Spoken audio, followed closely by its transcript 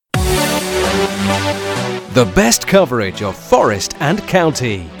The best coverage of Forest and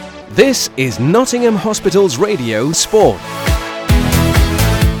County. This is Nottingham Hospital's Radio Sport.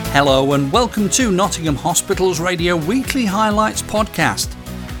 Hello and welcome to Nottingham Hospital's Radio Weekly Highlights podcast,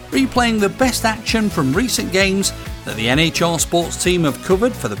 replaying the best action from recent games that the NHR Sports team have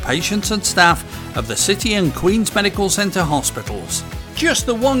covered for the patients and staff of the City and Queen's Medical Centre hospitals. Just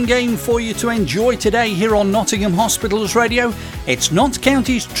the one game for you to enjoy today here on Nottingham Hospital's Radio. It's Notts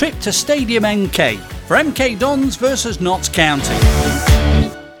County's trip to Stadium MK for MK Dons versus Notts County.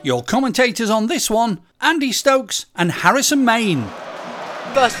 Your commentators on this one, Andy Stokes and Harrison Main.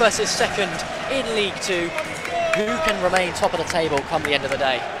 First versus second in League Two. Who can remain top of the table come the end of the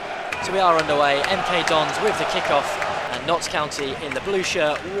day? So we are underway. MK Dons with the kickoff and Notts County in the blue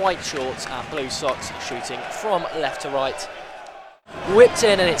shirt, white shorts and blue socks, shooting from left to right. Whipped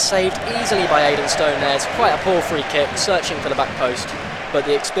in and it's saved easily by Aidan Stone there. It's quite a poor free kick, searching for the back post, but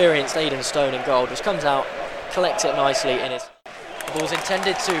the experienced Aidan Stone in goal just comes out, collects it nicely in his. The ball's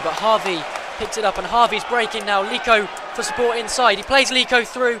intended to, but Harvey picks it up and Harvey's breaking now. Lico for support inside. He plays Lico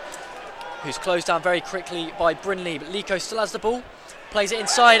through, who's closed down very quickly by Brinley, but Lico still has the ball. Plays it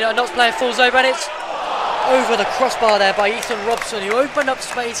inside, a Notts player falls over and it's over the crossbar there by Ethan Robson, who opened up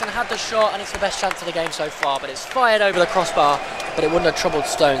space and had the shot, and it's the best chance of the game so far, but it's fired over the crossbar, but it wouldn't have troubled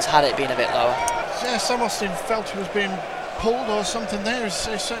Stones had it been a bit lower. Yeah, Sam Austin felt he was being pulled or something there. He's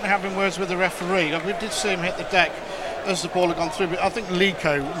certainly having words with the referee. We did see him hit the deck as the ball had gone through, but I think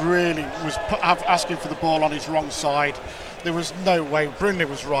Lico really was asking for the ball on his wrong side. There was no way. Brinley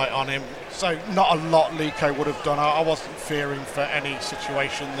was right on him, so not a lot Lico would have done. I wasn't fearing for any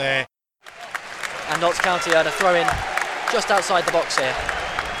situation there. And Notts County had a throw in just outside the box here,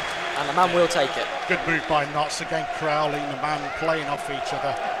 and the man will take it. Good move by Notts again. Crowley and the man playing off each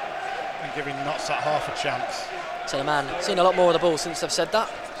other and giving Notts that half a chance. So the man seen a lot more of the ball since I've said that.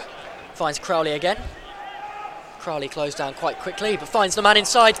 Finds Crowley again. Crowley closed down quite quickly, but finds the man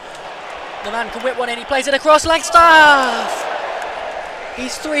inside. The man can whip one in. He plays it across. Langstaff.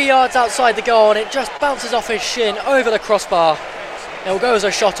 He's 3 yards outside the goal, and it just bounces off his shin over the crossbar. It will go as a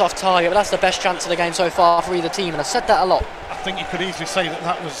shot off target, but that's the best chance of the game so far for either team, and I've said that a lot. I think you could easily say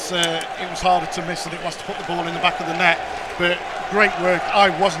that was it was harder to miss than it was to put the ball in the back of the net, but great work. I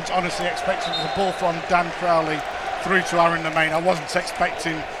wasn't honestly expecting the ball from Dan Crowley through to Aaron Nemain. I wasn't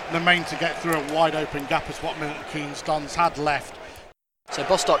expecting Nemain to get through a wide open gap as what Milton Keynes Dons had left. So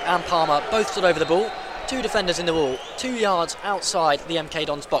Bostock and Palmer both stood over the ball. Two defenders in the wall, 2 yards outside the MK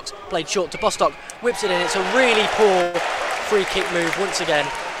Dons box. Played short to Bostock, whips it in. It's a really poor free kick move once again,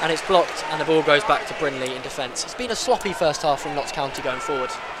 and it's blocked, and the ball goes back to Brinley in defence. It's been a sloppy first half from Notts County going forward.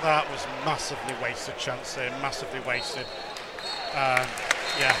 That was massively wasted chance there, massively wasted. Yeah,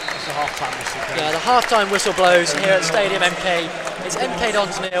 it's a half-time whistle. Yeah, the half-time whistle blows here at Stadium MK. It's MK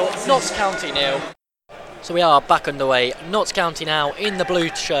Dons 0, Notts County 0. So we are back underway. Notts County now in the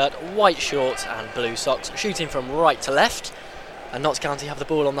blue shirt, white shorts and blue socks, shooting from right to left. And Notts County have the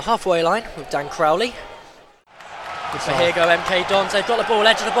ball on the halfway line with Dan Crowley. So here go MK Dons. They've got the ball,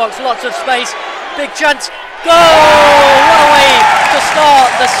 edge of the box, lots of space, big chance. Goal! What a way to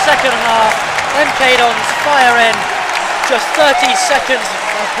start the second half. MK Dons fire in. Just 30 seconds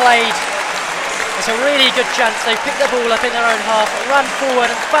played. It's a really good chance. They picked the ball up in their own half, ran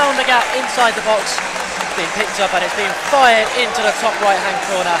forward and found a gap inside the box. It's been picked up and it's been fired into the top right hand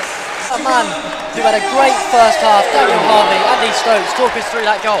corner. A man who had a great first half, Daniel Harvey. Andy Stokes, talk us through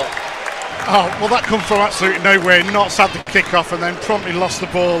that goal. Oh, well, that come from absolutely nowhere. Notts had the kick-off and then promptly lost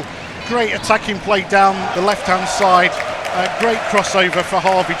the ball. Great attacking play down the left-hand side. Great crossover for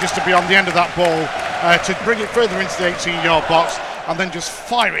Harvey just to be on the end of that ball, to bring it further into the 18-yard box and then just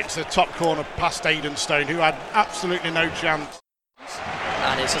fire it to the top corner past Aidan Stone, who had absolutely no chance.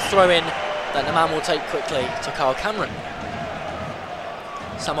 And it's a throw-in that the man will take quickly to Carl Cameron.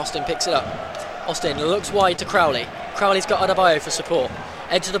 Sam Austin picks it up. Austin looks wide to Crowley. Crowley's got Adebayo for support.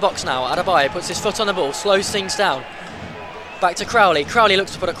 Edge of the box now. Adebayo puts his foot on the ball, slows things down. Back to Crowley. Crowley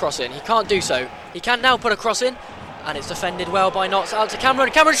looks to put a cross in. He can't do so. He can now put a cross in, and it's defended well by Notts. Out to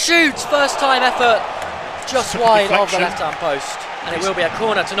Cameron. Cameron shoots. First time effort, just wide of the left-hand post, and it will be a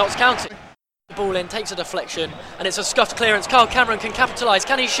corner to Notts County. The ball in, takes a deflection, and it's a scuffed clearance. Kyle Cameron can capitalise.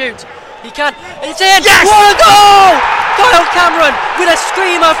 Can he shoot? He can. It's in. Yes! What a goal! Kyle Cameron with a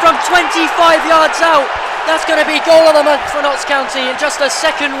screamer from 25 yards out. That's going to be goal of the month for Notts County in just the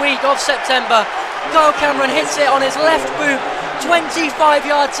second week of September. Kyle Cameron hits it on his left boot, 25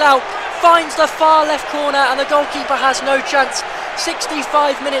 yards out, finds the far left corner, and the goalkeeper has no chance.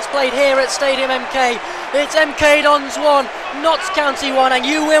 65 minutes played here at Stadium MK. It's MK Dons 1, Notts County 1, and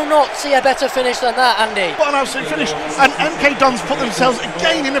you will not see a better finish than that, Andy. What an absolute finish. And MK Dons put themselves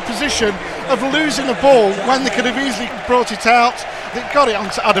again in a position of losing the ball when they could have easily brought it out. They got it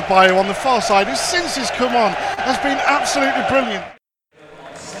onto Adebayo on the far side, who since he's come on has been absolutely brilliant.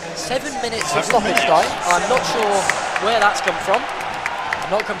 7 minutes of stoppage time. I'm not sure where that's come from. I'm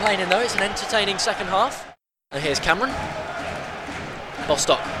not complaining though, it's an entertaining second half. And here's Cameron.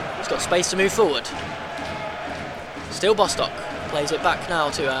 Bostock, he's got space to move forward. Still Bostock, plays it back now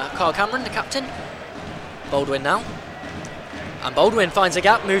to Carl Cameron, the captain. Baldwin now. And Baldwin finds a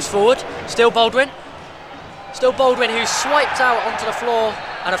gap, moves forward. Still Baldwin. Still Baldwin, who's swiped out onto the floor,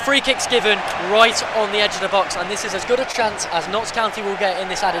 and a free kick's given right on the edge of the box, and this is as good a chance as Notts County will get in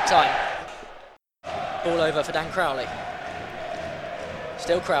this added time. Ball over for Dan Crowley.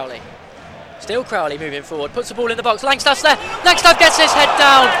 Still Crowley. Still Crowley moving forward, puts the ball in the box. Langstaff's there. Langstaff gets his head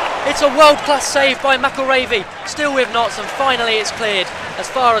down. It's a world-class save by McElravy. Still with Notts, and finally it's cleared as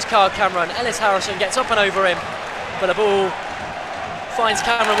far as Carl Cameron. Ellis Harrison gets up and over him, but the ball finds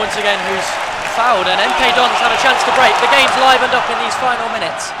Cameron once again, who's fouled, and MK Dons have a chance to break. The game's livened up in these final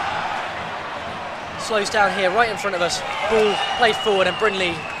minutes. Slows down here right in front of us. Ball played forward, and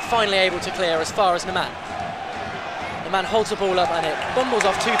Brindley finally able to clear as far as Naman. Man holds the ball up and it bumbles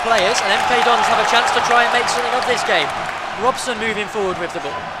off two players, and MK Dons have a chance to try and make something of this game. Robson moving forward with the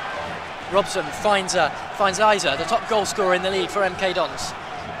ball. Robson finds Isa, the top goal scorer in the league for MK Dons.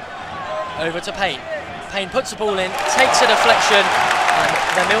 Over to Payne. Payne puts the ball in, takes a deflection, and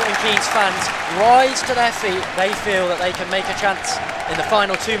the Milton Keynes fans rise to their feet. They feel that they can make a chance in the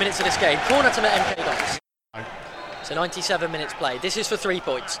final 2 minutes of this game. Corner to MK Dons. So 97 minutes played. This is for 3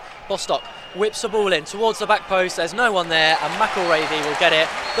 points. Bostock whips the ball in towards the back post. There's no one there, and McElravy will get it.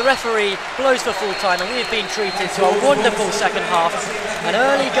 The referee blows for full time, and we've been treated to a wonderful second half. An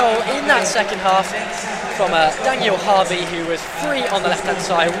early goal in that second half from Daniel Harvey, who was free on the left-hand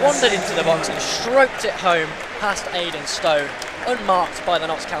side, wandered into the box and stroked it home past Aidan Stone, unmarked by the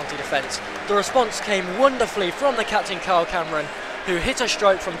Notts County defence. The response came wonderfully from the captain, Carl Cameron, who hit a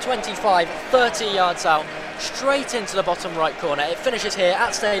stroke from 25, 30 yards out, straight into the bottom right corner. It finishes here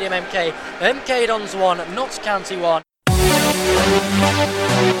at Stadium MK. MK Dons 1, Notts County 1.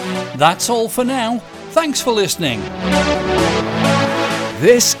 That's all for now. Thanks for listening.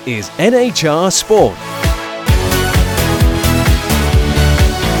 This is NHR Sport.